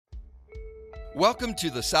Welcome to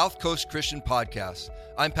the South Coast Christian Podcast.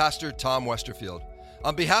 I'm Pastor Tom Westerfield.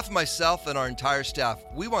 On behalf of myself and our entire staff,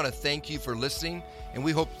 we want to thank you for listening, and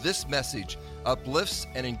we hope this message uplifts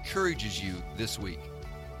and encourages you this week.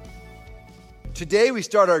 Today we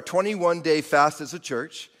start our 21-day fast as a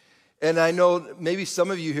church, and I know maybe some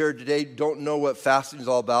of you here today don't know what fasting is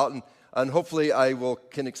all about, and hopefully I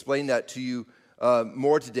can explain that to you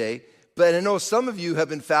more today. But I know some of you have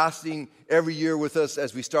been fasting every year with us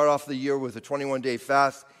as we start off the year with a 21-day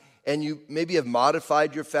fast, and you maybe have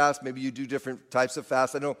modified your fast. Maybe you do different types of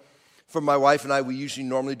fasts. I know for my wife and I, we usually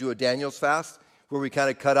normally do a Daniel's fast, where we kind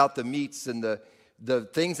of cut out the meats and the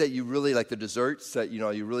things that you really like, the desserts that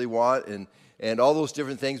you really want, and all those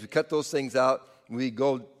different things. We cut those things out. We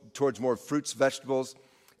go towards more fruits, vegetables,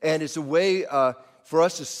 and it's a way for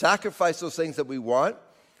us to sacrifice those things that we want.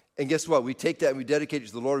 And guess what? We take that and we dedicate it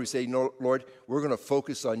to the Lord. We say, no, Lord, we're going to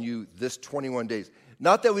focus on you this 21 days.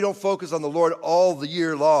 Not that we don't focus on the Lord all the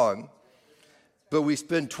year long, but we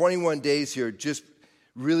spend 21 days here just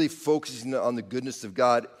really focusing on the goodness of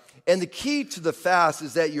God. And the key to the fast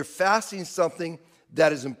is that you're fasting something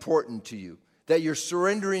that is important to you, that you're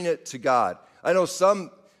surrendering it to God. I know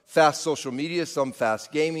some fast social media, some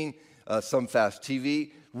fast gaming, some fast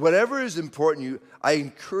TV. Whatever is important to you, I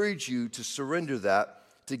encourage you to surrender that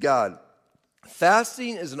to God.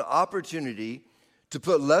 Fasting is an opportunity to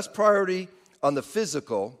put less priority on the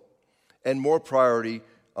physical and more priority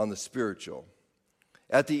on the spiritual.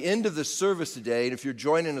 At the end of the service today, and if you're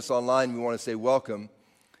joining us online, we want to say welcome.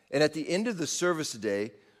 And at the end of the service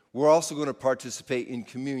today, we're also going to participate in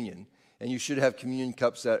communion. And you should have communion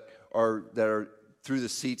cups that are through the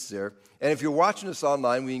seats there. And if you're watching us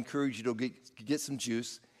online, we encourage you to get some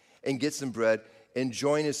juice and get some bread and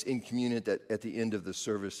join us in communion at the end of the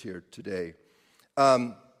service here today.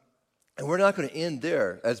 And we're not going to end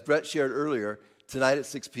there. As Brett shared earlier, tonight at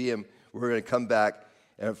 6 p.m., we're going to come back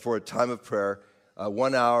for a time of prayer.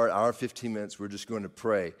 1 hour, hour and 15 minutes, we're just going to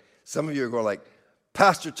pray. Some of you are going like,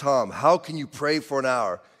 Pastor Tom, how can you pray for an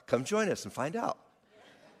hour? Come join us and find out.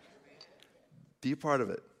 Be a part of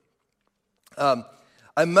it.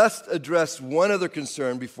 I must address one other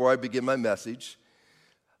concern before I begin my message.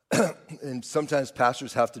 And sometimes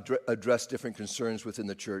pastors have to address different concerns within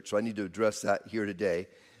the church, so I need to address that here today.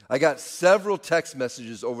 I got several text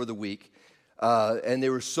messages over the week, and they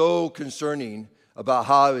were so concerning about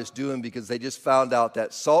how I was doing because they just found out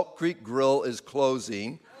that Salt Creek Grill is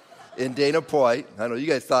closing in Dana Point. I know you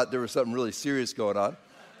guys thought there was something really serious going on.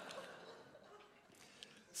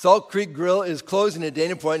 Salt Creek Grill is closing in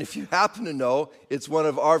Dana Point. If you happen to know, it's one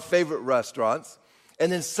of our favorite restaurants.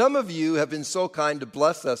 And then some of you have been so kind to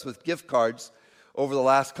bless us with gift cards over the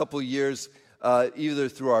last couple of years, either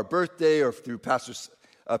through our birthday or through Pastor's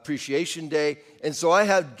Appreciation Day. And so I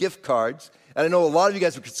have gift cards, and I know a lot of you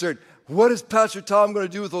guys are concerned, what is Pastor Tom going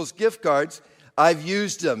to do with those gift cards? I've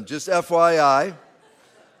used them, just FYI.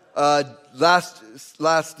 Last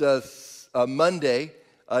Monday,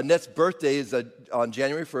 Net's birthday is on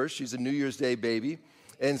January 1st. She's a New Year's Day baby.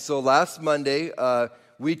 And so last Monday,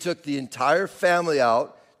 we took the entire family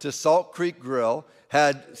out to Salt Creek Grill,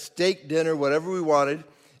 had steak dinner, whatever we wanted.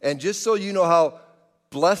 And just so you know how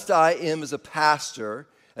blessed I am as a pastor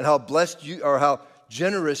and how blessed you or how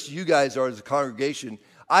generous you guys are as a congregation,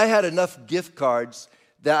 I had enough gift cards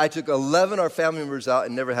that I took 11 of our family members out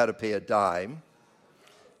and never had to pay a dime.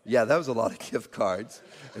 Yeah, that was a lot of gift cards.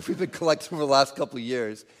 We've been collecting for the last couple of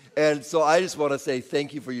years. And so I just want to say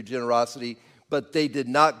thank you for your generosity, but they did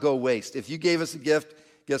not go waste. If you gave us a gift,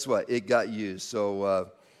 guess what? It got used. So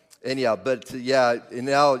anyhow, but and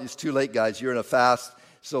now it's too late, guys. You're in a fast,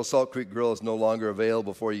 so Salt Creek Grill is no longer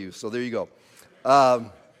available for you. So there you go.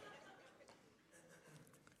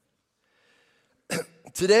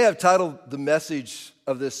 Today I've titled the message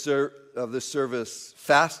of this service,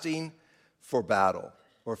 Fasting for Battle,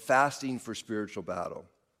 or Fasting for Spiritual Battle.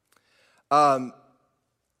 I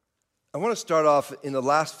want to start off in the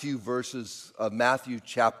last few verses of Matthew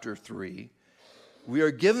chapter 3. We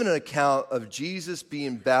are given an account of Jesus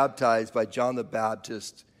being baptized by John the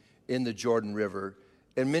Baptist in the Jordan River.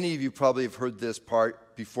 And many of you probably have heard this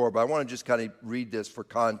part before, but I want to just kind of read this for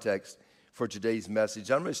context for today's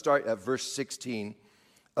message. I'm going to start at verse 16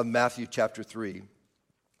 of Matthew chapter 3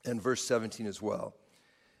 and verse 17 as well.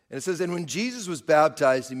 And it says, "And when Jesus was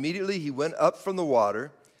baptized, immediately he went up from the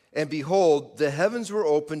water, and behold, the heavens were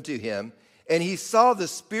opened to him, and he saw the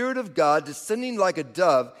Spirit of God descending like a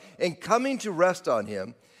dove and coming to rest on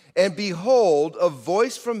him. And behold, a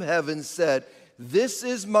voice from heaven said, 'This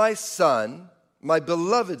is my Son, my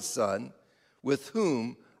beloved Son, with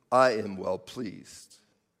whom I am well pleased.'"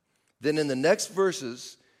 Then in the next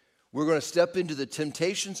verses, We're going to step into the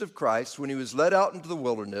temptations of Christ when he was led out into the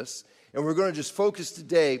wilderness, and we're going to just focus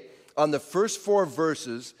today on the first 4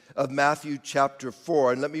 verses of Matthew chapter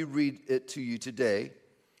 4, and let me read it to you today.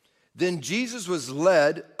 Then Jesus was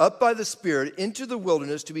led up by the Spirit into the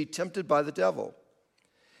wilderness to be tempted by the devil.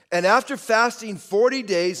 And after fasting 40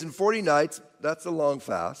 days and 40 nights, that's a long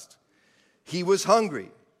fast, he was hungry.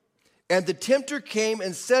 And the tempter came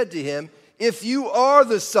and said to him, "If you are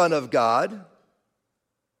the Son of God."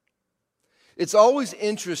 It's always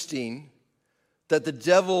interesting that the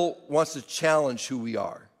devil wants to challenge who we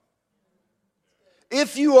are.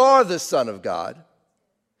 If you are the Son of God,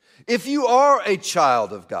 if you are a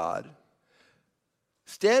child of God,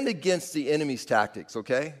 stand against the enemy's tactics,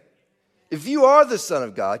 okay? If you are the Son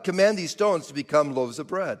of God, command these stones to become loaves of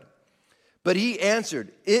bread. But he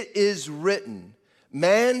answered, "It is written,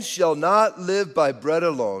 man shall not live by bread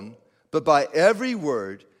alone, but by every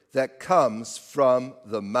word that comes from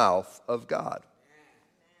the mouth of God."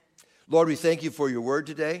 Lord, we thank you for your word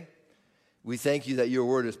today. We thank you that your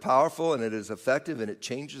word is powerful and it is effective and it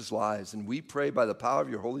changes lives. And we pray by the power of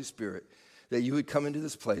your Holy Spirit that you would come into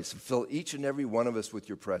this place and fill each and every one of us with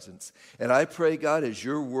your presence. And I pray, God, as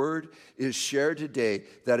your word is shared today,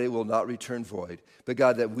 that it will not return void. But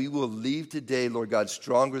God, that we will leave today, Lord God,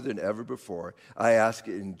 stronger than ever before. I ask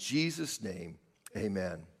it in Jesus' name,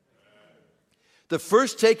 amen. The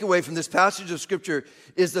first takeaway from this passage of Scripture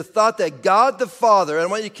is the thought that God the Father, and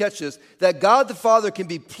I want you to catch this, that God the Father can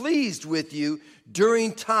be pleased with you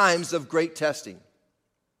during times of great testing.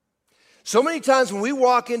 So many times when we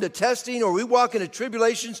walk into testing or we walk into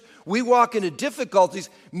tribulations, we walk into difficulties,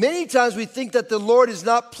 many times we think that the Lord is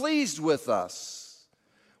not pleased with us.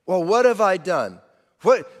 Well, what have I done?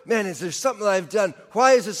 Man, is there something that I've done?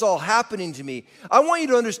 Why is this all happening to me? I want you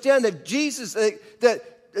to understand that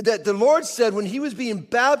that the Lord said when he was being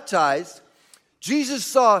baptized, Jesus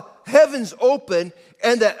saw heavens open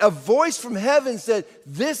and that a voice from heaven said,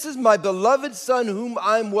 "This is my beloved Son whom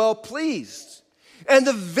I'm well pleased." And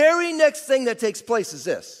the very next thing that takes place is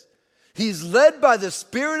this. He's led by the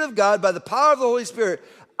Spirit of God, by the power of the Holy Spirit,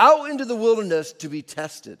 out into the wilderness to be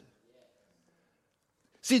tested.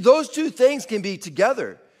 See, those two things can be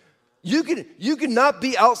together. You can not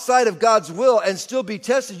be outside of God's will and still be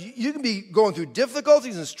tested. You can be going through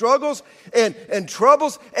difficulties and struggles and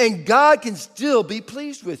troubles, and God can still be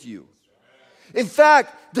pleased with you. In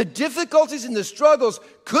fact, the difficulties and the struggles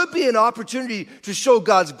could be an opportunity to show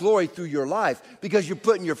God's glory through your life because you're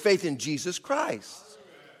putting your faith in Jesus Christ.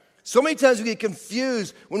 So many times we get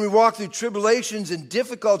confused when we walk through tribulations and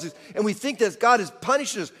difficulties, and we think that God is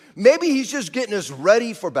punishing us. Maybe he's just getting us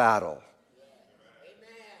ready for battle.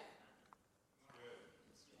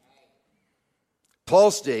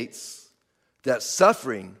 Paul states that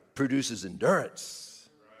suffering produces endurance,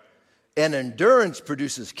 and endurance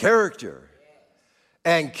produces character,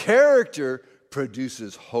 and character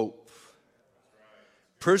produces hope.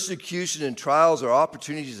 Persecution and trials are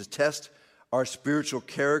opportunities to test our spiritual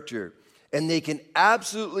character, and they can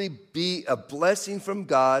absolutely be a blessing from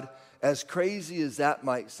God, as crazy as that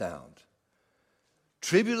might sound.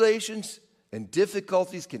 Tribulations and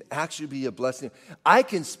difficulties can actually be a blessing. I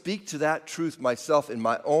can speak to that truth myself in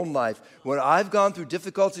my own life. When I've gone through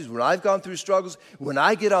difficulties, when I've gone through struggles, when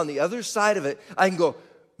I get on the other side of it, I can go,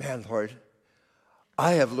 "Man, Lord,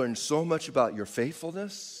 I have learned so much about your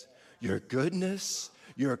faithfulness, your goodness,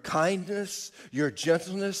 your kindness, your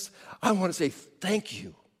gentleness. I want to say thank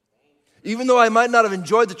you. Even though I might not have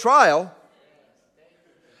enjoyed the trial,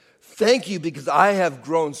 thank you because I have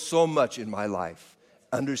grown so much in my life,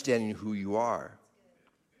 understanding who you are."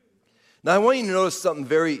 Now, I want you to notice something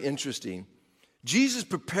very interesting. Jesus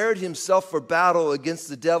prepared himself for battle against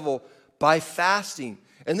the devil by fasting.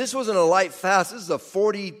 And this wasn't a light fast. This is a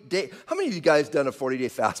 40-day. How many of you guys done a 40-day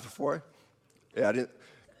fast before? Yeah, I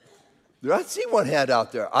didn't see one hand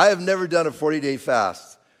out there. I have never done a 40-day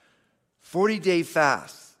fast. 40-day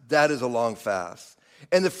fast. That is a long fast.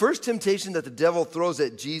 And the first temptation that the devil throws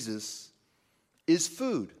at Jesus is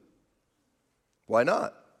food. Why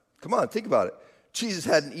not? Come on, think about it. Jesus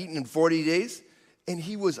hadn't eaten in 40 days, and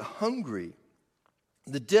he was hungry.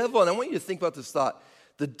 The devil, and I want you to think about this thought,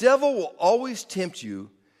 the devil will always tempt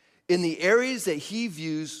you in the areas that he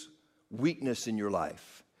views weakness in your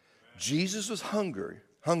life. Jesus was hungry.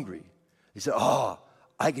 He said,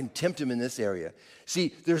 I can tempt him in this area.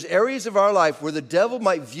 See, there's areas of our life where the devil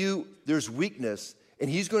might view there's weakness, and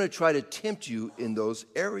he's going to try to tempt you in those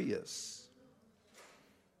areas.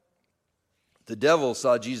 The devil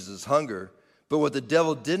saw Jesus' hunger, but what the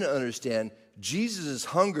devil didn't understand, Jesus'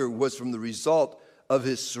 hunger was from the result of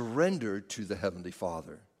his surrender to the Heavenly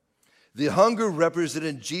Father. The hunger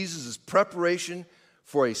represented Jesus' preparation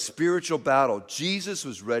for a spiritual battle. Jesus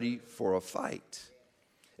was ready for a fight.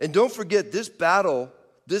 And don't forget, this battle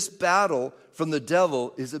from the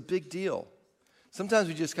devil is a big deal. Sometimes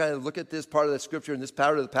we just kind of look at this part of the scripture and this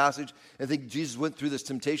part of the passage and think Jesus went through this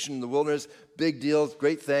temptation in the wilderness. Big deal,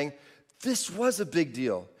 great thing. This was a big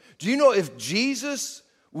deal. Do you know if Jesus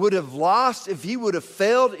would have lost, if he would have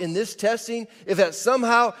failed in this testing, if that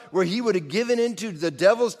somehow where he would have given into the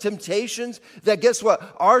devil's temptations, that guess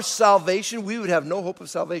what? Our salvation, we would have no hope of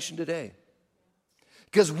salvation today.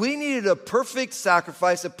 Because we needed a perfect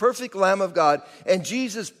sacrifice, a perfect Lamb of God, and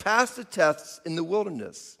Jesus passed the tests in the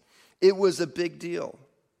wilderness. It was a big deal.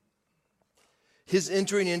 His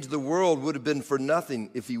entering into the world would have been for nothing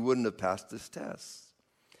if he wouldn't have passed this test.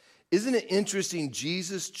 Isn't it interesting?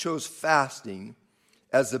 Jesus chose fasting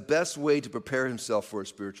as the best way to prepare himself for a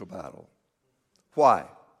spiritual battle. Why?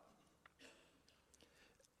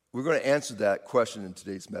 We're going to answer that question in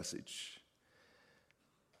today's message.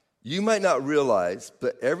 You might not realize,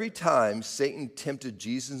 but every time Satan tempted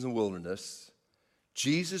Jesus in the wilderness,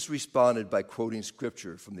 Jesus responded by quoting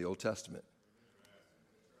scripture from the Old Testament.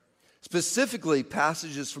 Specifically,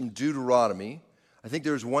 passages from Deuteronomy. I think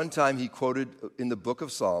there was one time he quoted in the book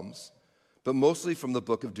of Psalms, but mostly from the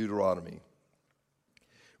book of Deuteronomy.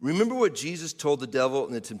 Remember what Jesus told the devil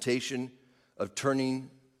in the temptation of turning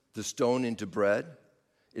the stone into bread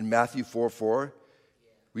in Matthew 4:4?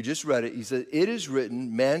 We just read it. He said, "It is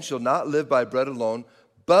written, man shall not live by bread alone,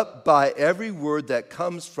 but by every word that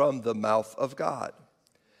comes from the mouth of God."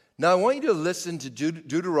 Now, I want you to listen to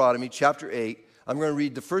Deuteronomy chapter 8. I'm going to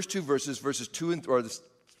read the first two verses, verses 2 and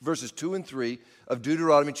 3 of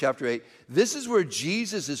Deuteronomy chapter 8. This is where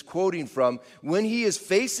Jesus is quoting from when he is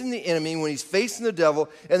facing the enemy, when he's facing the devil,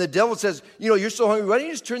 and the devil says, you're so hungry, why don't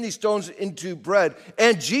you just turn these stones into bread?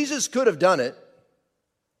 And Jesus could have done it,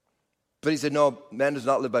 but he said, no, man does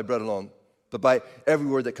not live by bread alone, but by every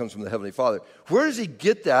word that comes from the Heavenly Father. Where does he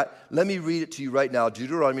get that? Let me read it to you right now,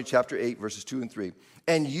 Deuteronomy chapter 8, verses 2 and 3.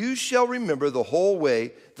 "And you shall remember the whole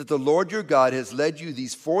way that the Lord your God has led you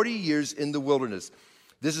these 40 years in the wilderness."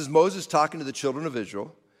 This is Moses talking to the children of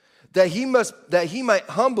Israel. That he might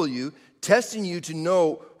humble you, testing you to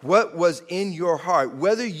know what was in your heart,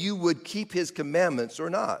 whether you would keep his commandments or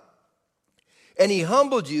not. And he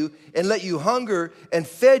humbled you and let you hunger and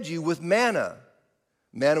fed you with manna.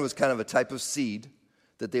 Manna was kind of a type of seed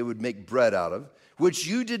that they would make bread out of, which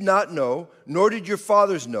you did not know, nor did your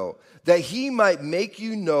fathers know, that he might make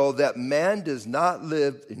you know that man does not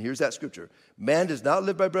live, and here's that scripture, man does not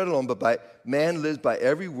live by bread alone, but man lives by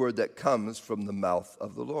every word that comes from the mouth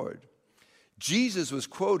of the Lord. Jesus was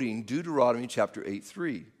quoting Deuteronomy chapter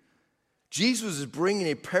 8:3. Jesus is bringing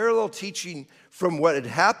a parallel teaching from what had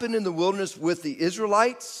happened in the wilderness with the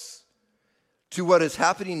Israelites to what is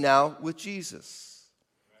happening now with Jesus.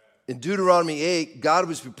 In Deuteronomy 8, God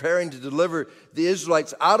was preparing to deliver the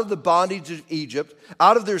Israelites out of the bondage of Egypt,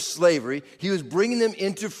 out of their slavery. He was bringing them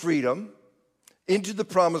into freedom, into the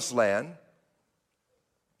promised land.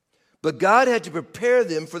 But God had to prepare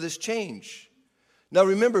them for this change. Now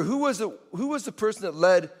remember, who was the person that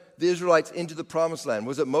led the Israelites into the promised land?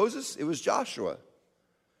 Was it Moses? It was Joshua.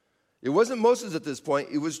 It wasn't Moses at this point,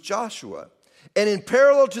 it was Joshua. And in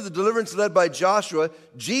parallel to the deliverance led by Joshua,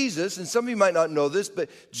 Jesus, and some of you might not know this, but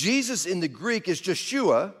Jesus in the Greek is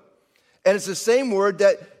Joshua, and it's the same word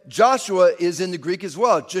that Joshua is in the Greek as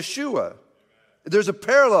well, Joshua. There's a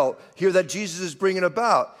parallel here that Jesus is bringing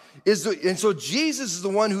about. And so Jesus is the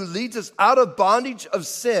one who leads us out of bondage of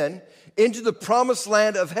sin into the promised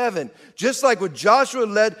land of heaven. Just like when Joshua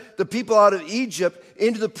led the people out of Egypt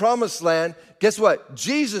into the promised land, guess what?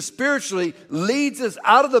 Jesus spiritually leads us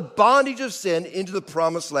out of the bondage of sin into the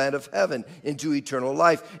promised land of heaven, into eternal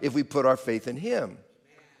life, if we put our faith in him.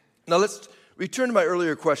 Now let's return to my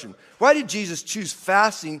earlier question. Why did Jesus choose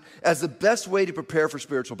fasting as the best way to prepare for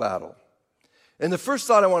spiritual battle? And the first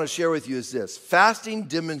thought I want to share with you is this. Fasting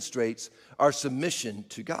demonstrates our submission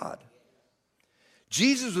to God.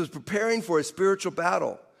 Jesus was preparing for a spiritual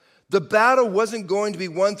battle. The battle wasn't going to be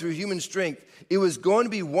won through human strength. It was going to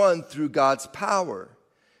be won through God's power.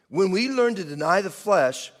 When we learn to deny the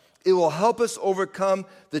flesh, it will help us overcome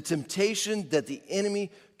the temptation that the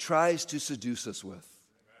enemy tries to seduce us with.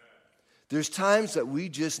 There's times that we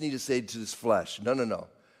just need to say to this flesh, no.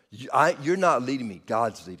 You're not leading me.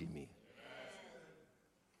 God's leading me.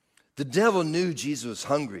 The devil knew Jesus was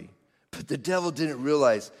hungry, but the devil didn't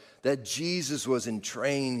realize that Jesus was in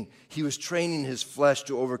training. He was training his flesh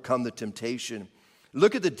to overcome the temptation.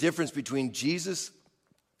 Look at the difference between Jesus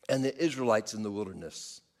and the Israelites in the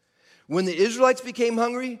wilderness. When the Israelites became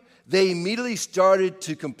hungry, they immediately started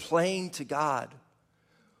to complain to God.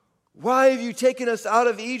 Why have you taken us out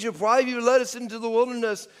of Egypt? Why have you led us into the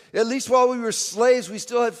wilderness? At least while we were slaves, we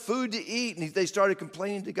still had food to eat. And they started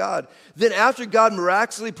complaining to God. Then after God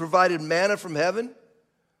miraculously provided manna from heaven,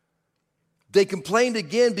 they complained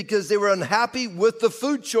again because they were unhappy with the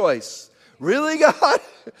food choice. Really, God?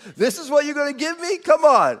 This is what you're going to give me? Come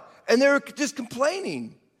on. And they were just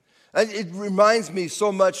complaining. And it reminds me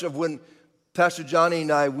so much of when Pastor Johnny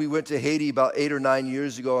and I, we went to Haiti about 8 or 9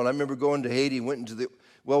 years ago. And I remember going to Haiti, we went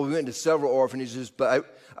into several orphanages.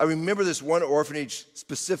 But I remember this one orphanage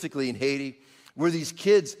specifically in Haiti where these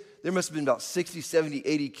kids, there must have been about 60, 70,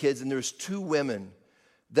 80 kids. And there was 2 women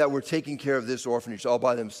that were taking care of this orphanage all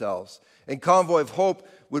by themselves. And Convoy of Hope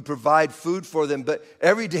would provide food for them. But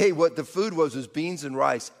every day what the food was beans and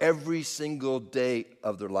rice. Every single day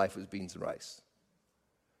of their life was beans and rice.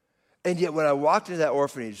 And yet when I walked into that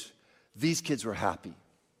orphanage, these kids were happy.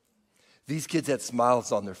 These kids had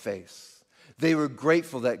smiles on their face. They were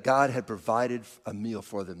grateful that God had provided a meal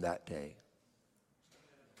for them that day.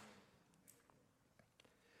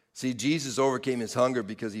 See, Jesus overcame his hunger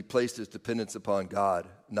because he placed his dependence upon God,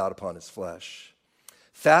 not upon his flesh.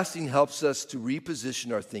 Fasting helps us to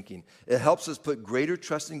reposition our thinking. It helps us put greater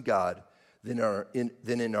trust in God than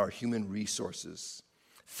in our human resources.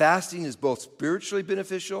 Fasting is both spiritually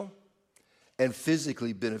beneficial and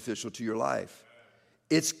physically beneficial to your life.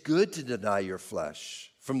 It's good to deny your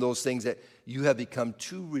flesh from those things that you have become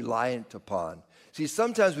too reliant upon. See,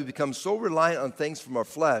 sometimes we become so reliant on things from our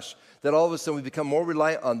flesh that all of a sudden we become more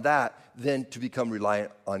reliant on that than to become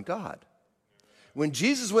reliant on God. When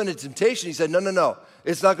Jesus went into temptation, he said, no,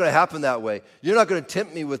 it's not going to happen that way. You're not going to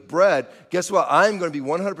tempt me with bread. Guess what? I'm going to be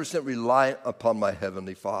 100% reliant upon my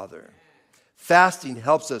heavenly Father. Fasting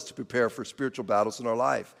helps us to prepare for spiritual battles in our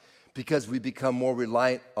life because we become more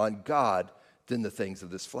reliant on God than the things of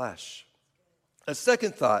this flesh. A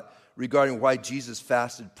second thought regarding why Jesus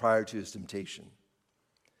fasted prior to his temptation.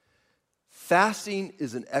 Fasting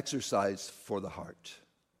is an exercise for the heart.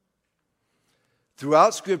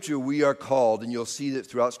 Throughout Scripture, we are called, and you'll see that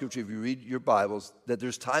throughout Scripture, if you read your Bibles, that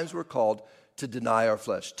there's times we're called to deny our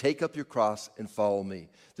flesh. Take up your cross and follow me.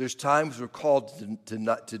 There's times we're called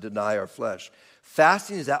to deny our flesh.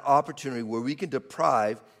 Fasting is that opportunity where we can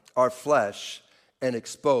deprive our flesh and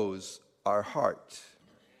expose our heart.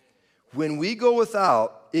 When we go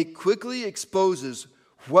without, it quickly exposes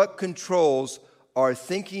what controls our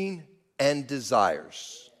thinking and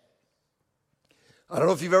desires. I don't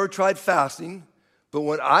know if you've ever tried fasting, but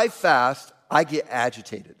when I fast, I get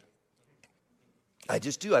agitated. I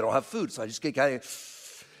just do. I don't have food, so I just get kind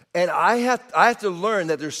of... And I have to learn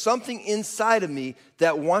that there's something inside of me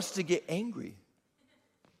that wants to get angry.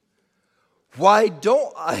 Why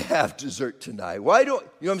don't I have dessert tonight? Why don't...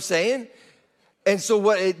 You know what I'm saying? And so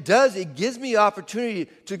what it does, it gives me opportunity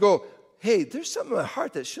to go, hey, there's something in my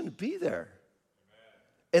heart that shouldn't be there.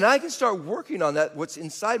 And I can start working on that, what's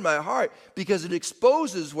inside my heart, because it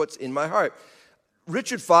exposes what's in my heart.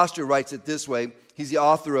 Richard Foster writes it this way. He's the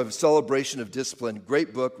author of Celebration of Discipline.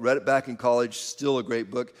 Great book. Read it back in college. Still a great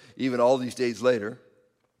book, even all these days later.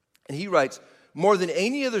 And he writes, more than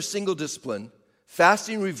any other single discipline,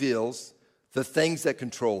 fasting reveals the things that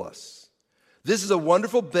control us. This is a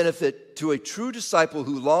wonderful benefit to a true disciple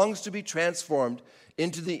who longs to be transformed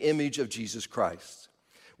into the image of Jesus Christ.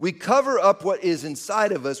 We cover up what is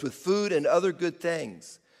inside of us with food and other good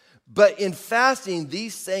things. But in fasting,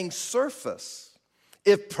 these things surface.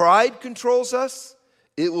 If pride controls us,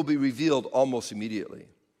 it will be revealed almost immediately.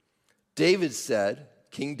 David said,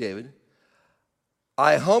 King David,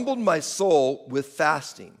 I humbled my soul with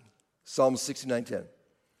fasting. Psalm 69:10.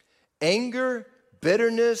 Anger,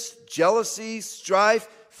 bitterness, jealousy, strife,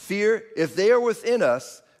 fear, if they are within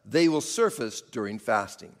us, they will surface during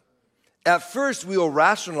fasting. At first, we will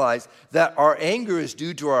rationalize that our anger is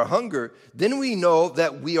due to our hunger. Then we know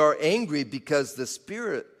that we are angry because the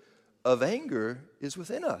spirit of anger is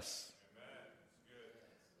within us.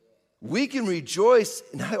 We can rejoice,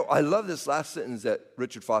 and I love this last sentence that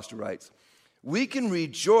Richard Foster writes. We can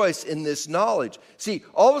rejoice in this knowledge. See,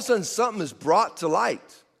 all of a sudden something is brought to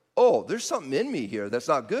light. Oh, there's something in me here that's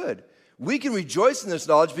not good. We can rejoice in this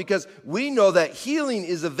knowledge because we know that healing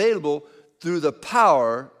is available through the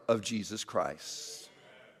power of Jesus Christ.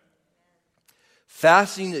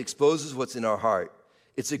 Fasting exposes what's in our heart.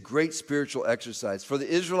 It's a great spiritual exercise. For the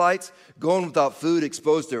Israelites, going without food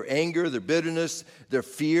exposed their anger, their bitterness, their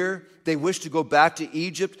fear. They wished to go back to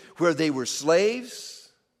Egypt where they were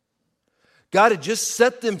slaves. God had just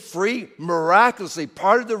set them free miraculously,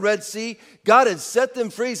 parted the Red Sea. God had set them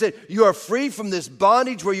free. He said, you are free from this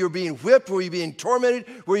bondage where you're being whipped, where you're being tormented,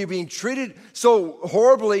 where you're being treated so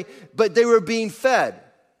horribly, but they were being fed.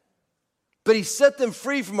 But he set them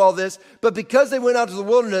free from all this. But because they went out to the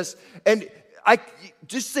wilderness, and I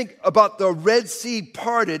just think about the Red Sea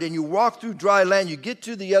parted and you walk through dry land, you get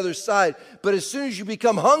to the other side. But as soon as you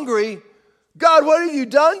become hungry, God, what have you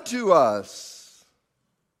done to us?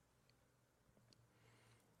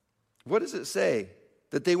 What does it say?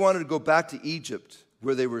 That they wanted to go back to Egypt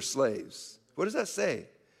where they were slaves. What does that say?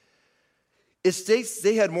 It states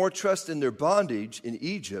they had more trust in their bondage in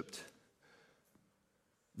Egypt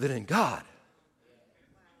than in God.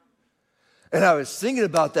 And I was thinking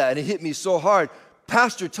about that, and it hit me so hard.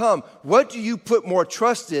 Pastor Tom, what do you put more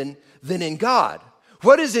trust in than in God?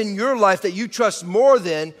 What is in your life that you trust more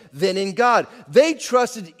than in God? They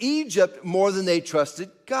trusted Egypt more than they trusted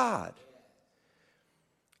God.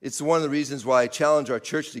 It's one of the reasons why I challenge our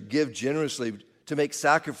church to give generously, to make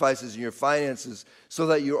sacrifices in your finances so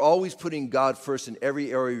that you're always putting God first in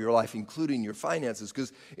every area of your life, including your finances.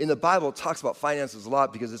 Because in the Bible, it talks about finances a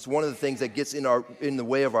lot because it's one of the things that gets in the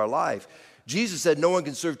way of our life. Jesus said no one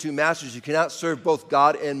can serve two masters. You cannot serve both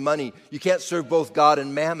God and money. You can't serve both God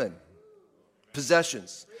and mammon,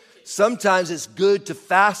 possessions. Sometimes it's good to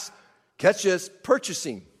fast, catch this,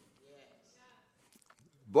 purchasing.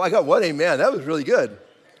 Boy, I got one amen. That was really good.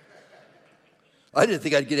 I didn't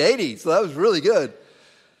think I'd get 80, so that was really good.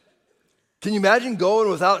 Can you imagine going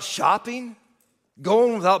without shopping?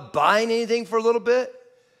 Going without buying anything for a little bit?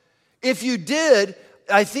 If you did,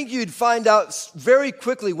 I think you'd find out very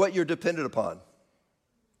quickly what you're dependent upon.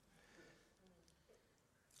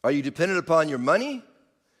 Are you dependent upon your money,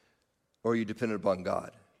 or are you dependent upon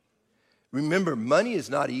God? Remember, money is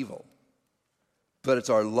not evil, but it's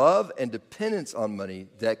our love and dependence on money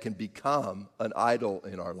that can become an idol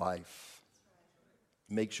in our life.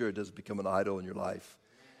 Make sure it doesn't become an idol in your life.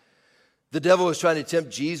 The devil was trying to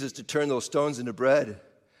tempt Jesus to turn those stones into bread.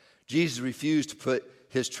 Jesus refused to put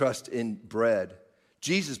his trust in bread.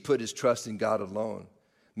 Jesus put his trust in God alone.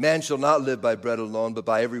 Man shall not live by bread alone, but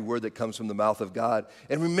by every word that comes from the mouth of God.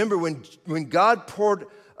 And remember, when God poured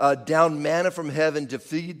down manna from heaven to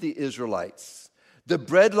feed the Israelites, the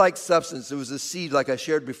bread-like substance, it was a seed, like I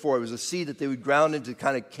shared before. It was a seed that they would ground into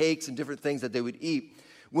kind of cakes and different things that they would eat.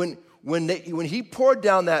 When he poured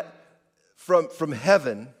down that from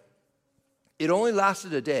heaven, it only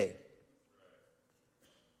lasted a day.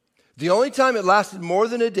 The only time it lasted more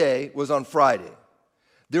than a day was on Friday.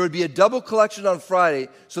 There would be a double collection on Friday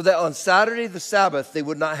so that on Saturday, the Sabbath, they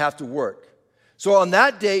would not have to work. So on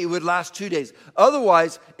that day, it would last 2 days.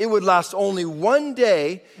 Otherwise, it would last only 1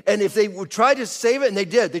 day. And if they would try to save it, and they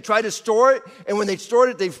did, they tried to store it. And when they stored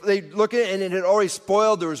it, they look at it, and it had already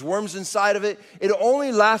spoiled. There was worms inside of it. It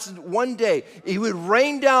only lasted 1 day. He would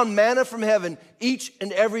rain down manna from heaven each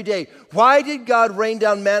and every day. Why did God rain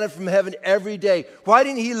down manna from heaven every day? Why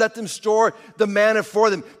didn't he let them store the manna for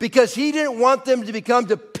them? Because he didn't want them to become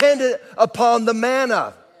dependent upon the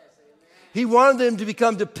manna. He wanted them to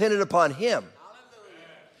become dependent upon him.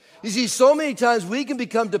 You see, so many times we can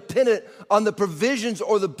become dependent on the provisions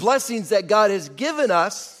or the blessings that God has given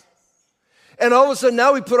us. And all of a sudden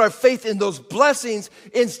now we put our faith in those blessings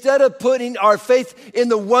instead of putting our faith in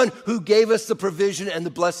the one who gave us the provision and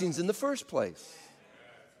the blessings in the first place.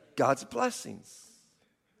 God's blessings.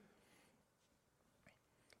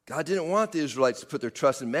 God didn't want the Israelites to put their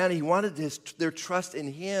trust in man. He wanted their trust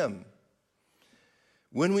in him.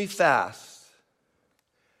 When we fast,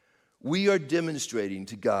 we are demonstrating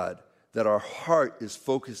to God that our heart is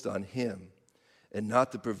focused on him and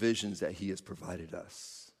not the provisions that he has provided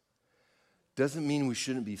us. Doesn't mean we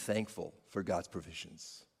shouldn't be thankful for God's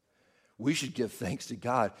provisions. We should give thanks to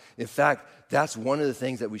God. In fact, that's one of the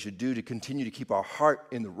things that we should do to continue to keep our heart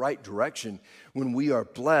in the right direction when we are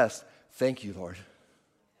blessed. Thank you, Lord.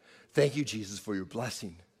 Thank you, Jesus, for your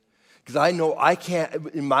blessing. Because I know I can't,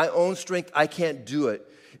 in my own strength, I can't do it.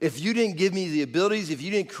 If you didn't give me the abilities, if you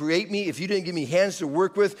didn't create me, if you didn't give me hands to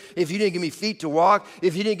work with, if you didn't give me feet to walk,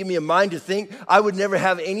 if you didn't give me a mind to think, I would never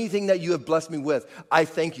have anything that you have blessed me with. I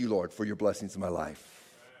thank you, Lord, for your blessings in my life.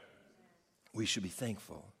 We should be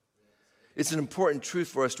thankful. It's an important truth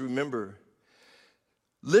for us to remember.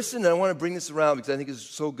 Listen, and I want to bring this around because I think it's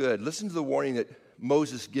so good. Listen to the warning that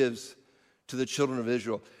Moses gives to the children of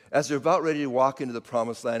Israel. As they're about ready to walk into the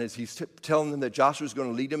promised land, as he's telling them that Joshua is going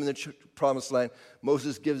to lead them in the promised land,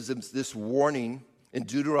 Moses gives them this warning in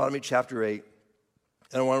Deuteronomy chapter 8.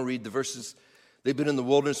 And I want to read the verses. They've been in the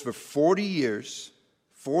wilderness for 40 years.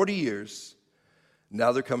 40 years.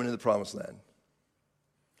 Now they're coming into the promised land.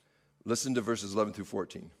 Listen to verses 11 through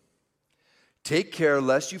 14. Take care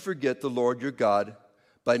lest you forget the Lord your God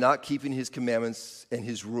by not keeping his commandments and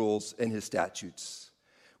his rules and his statutes,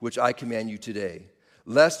 which I command you today.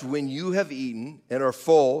 lest when you have eaten and are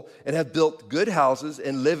full and have built good houses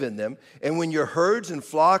and live in them, and when your herds and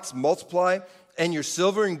flocks multiply, and your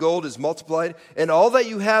silver and gold is multiplied, and all that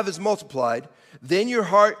you have is multiplied, then your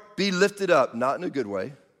heart be lifted up, not in a good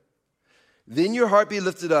way. Then your heart be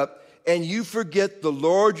lifted up, and you forget the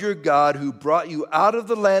Lord your God who brought you out of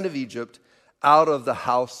the land of Egypt, out of the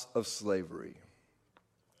house of slavery.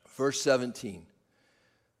 Verse 17.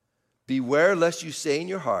 Beware lest you say in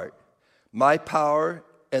your heart, my power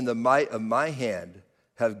and the might of my hand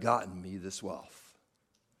have gotten me this wealth.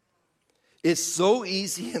 It's so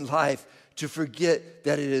easy in life to forget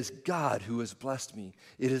that it is God who has blessed me.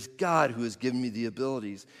 It is God who has given me the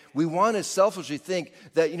abilities. We want to selfishly think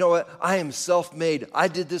that, you know what, I am self-made. I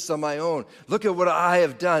did this on my own. Look at what I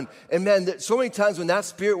have done. And man, so many times when that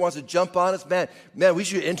spirit wants to jump on us, man, we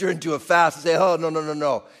should enter into a fast and say, oh,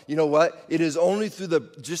 no. You know what? It is only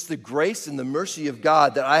through just the grace and the mercy of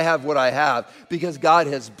God that I have what I have, because God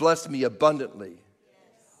has blessed me abundantly.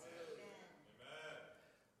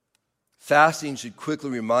 Fasting should quickly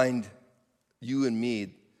remind you and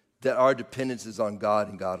me that our dependence is on God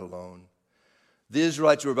and God alone. The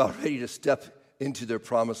Israelites were about ready to step into their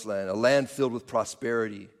promised land, a land filled with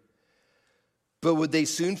prosperity. But would they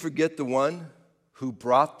soon forget the one who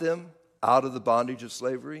brought them out of the bondage of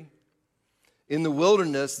slavery? In the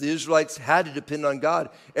wilderness, the Israelites had to depend on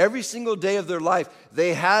God. Every single day of their life,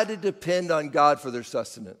 they had to depend on God for their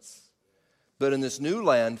sustenance. But in this new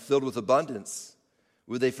land filled with abundance,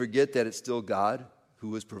 would they forget that it's still God who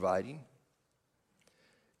was providing?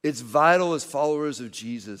 It's vital as followers of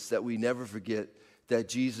Jesus that we never forget that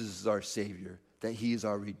Jesus is our Savior, that He is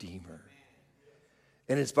our Redeemer.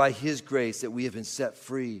 And it's by His grace that we have been set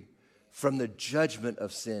free from the judgment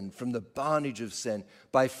of sin, from the bondage of sin.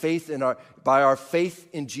 By our faith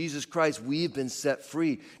in Jesus Christ, we've been set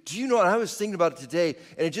free. Do you know what? I was thinking about it today,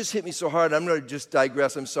 and it just hit me so hard. I'm going to just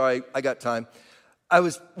digress. I'm sorry, I got time. I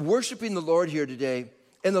was worshiping the Lord here today,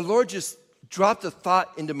 and the Lord just dropped a thought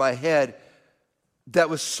into my head that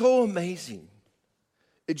was so amazing.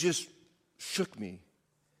 It just shook me.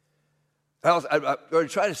 I'm going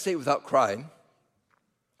to try to say it without crying,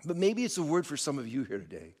 but maybe it's a word for some of you here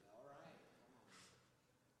today.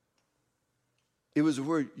 It was a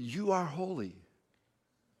word, you are holy.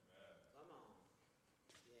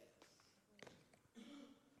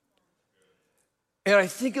 And I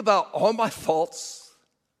think about all my faults,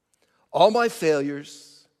 all my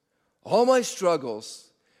failures, all my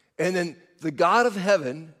struggles, and then the God of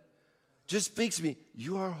heaven just speaks to me,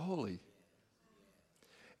 you are holy.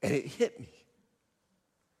 And it hit me.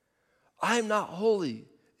 I am not holy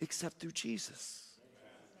except through Jesus.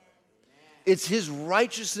 It's His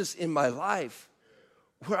righteousness in my life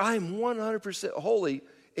where I am 100% holy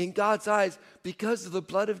in God's eyes because of the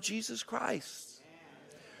blood of Jesus Christ.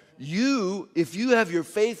 You, if you have your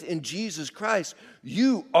faith in Jesus Christ,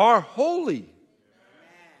 you are holy.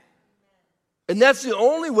 And that's the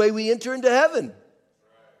only way we enter into heaven,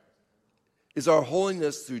 is our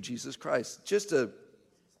holiness through Jesus Christ. Just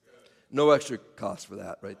no extra cost for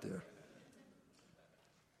that right there.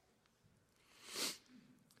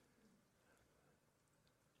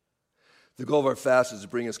 The goal of our fast is to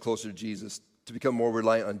bring us closer to Jesus, to become more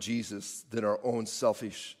reliant on Jesus than our own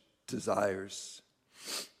selfish desires.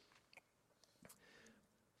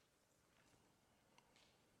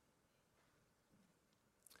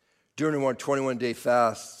 During our 21-day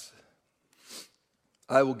fast,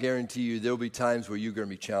 I will guarantee you there will be times where you're going to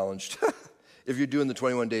be challenged. If you're doing the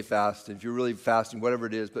 21-day fast, if you're really fasting, whatever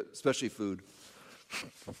it is, but especially food,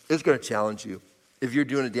 it's going to challenge you. If you're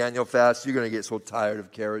doing a Daniel fast, you're going to get so tired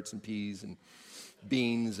of carrots and peas and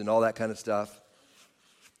beans and all that kind of stuff.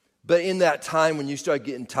 But in that time when you start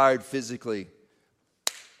getting tired physically,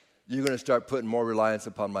 you're going to start putting more reliance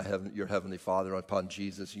upon your Heavenly Father, upon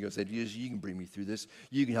Jesus. You're going to say, Jesus, you can bring me through this.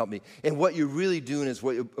 You can help me. And what you're really doing is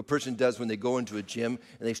what a person does when they go into a gym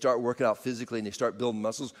and they start working out physically and they start building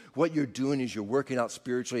muscles. What you're doing is you're working out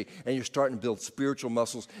spiritually and you're starting to build spiritual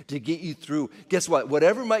muscles to get you through. Guess what?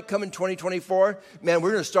 Whatever might come in 2024, man,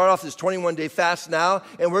 we're going to start off this 21-day fast now,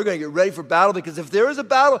 and we're going to get ready for battle, because if there is a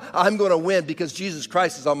battle, I'm going to win, because Jesus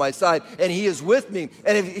Christ is on my side and He is with me.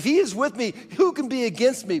 And if He is with me, who can be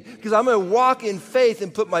against me? Because I'm going to walk in faith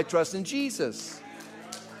and put my trust in Jesus.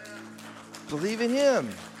 Believe in Him.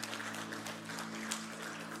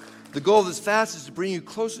 The goal of this fast is to bring you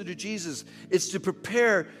closer to Jesus. It's to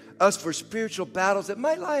prepare us for spiritual battles that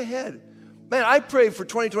might lie ahead. Man, I pray for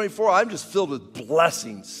 2024, I'm just filled with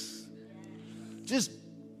blessings. Just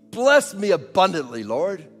bless me abundantly,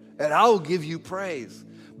 Lord, and I will give you praise.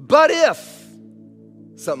 But if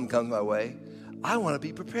something comes my way, I want to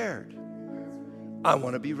be prepared. I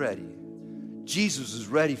want to be ready Jesus was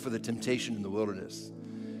ready for the temptation in the wilderness.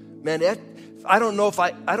 Man, I don't know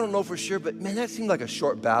for sure, but man, that seemed like a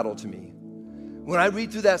short battle to me. When I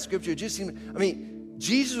read through that scripture, it just seemed,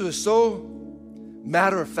 Jesus was so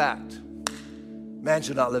matter of fact. Man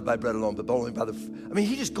shall not live by bread alone, but only by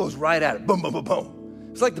he just goes right at it. Boom, boom, boom, boom.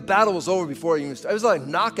 It's like the battle was over before it even started. It was like a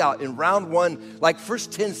knockout in round one, like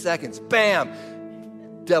first 10 seconds.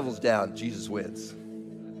 Bam! Devil's down. Jesus wins.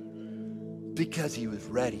 Because he was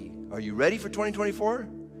ready. Are you ready for 2024?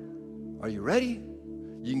 Are you ready?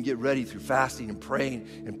 You can get ready through fasting and praying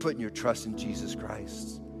and putting your trust in Jesus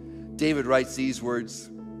Christ. David writes these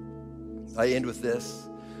words. I end with this.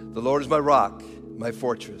 The Lord is my rock, my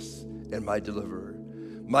fortress, and my deliverer.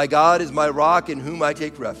 My God is my rock in whom I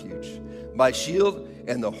take refuge, my shield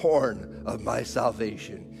and the horn of my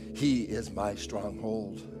salvation. He is my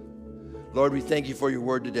stronghold. Lord, we thank you for your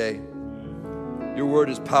word today. Your word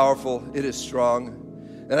is powerful. It is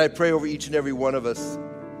strong. And I pray over each and every one of us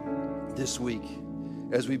this week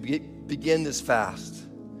as we begin this fast,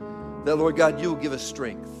 that, Lord God, you will give us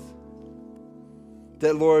strength.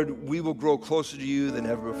 That, Lord, we will grow closer to you than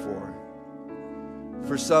ever before.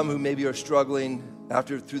 For some who maybe are struggling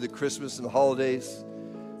through the Christmas and the holidays,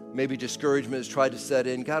 maybe discouragement has tried to set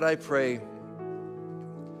in. God, I pray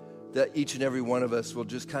that each and every one of us will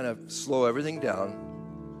just kind of slow everything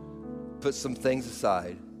down, put some things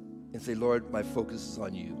aside, and say, Lord, my focus is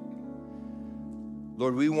on you.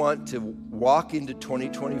 Lord, we want to walk into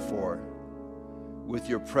 2024 with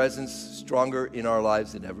your presence stronger in our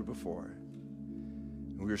lives than ever before.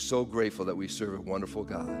 And we are so grateful that we serve a wonderful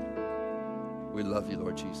God. We love you,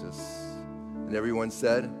 Lord Jesus. And everyone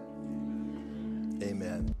said,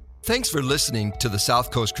 amen. Thanks for listening to the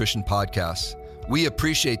South Coast Christian Podcast. We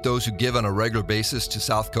appreciate those who give on a regular basis to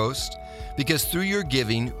South Coast, because through your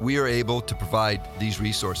giving, we are able to provide these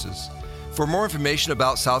resources. For more information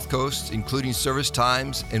about South Coast, including service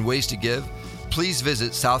times and ways to give, please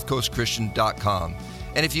visit southcoastchristian.com.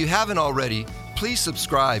 And if you haven't already, please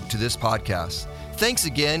subscribe to this podcast. Thanks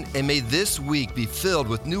again, and may this week be filled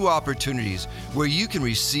with new opportunities where you can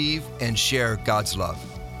receive and share God's love.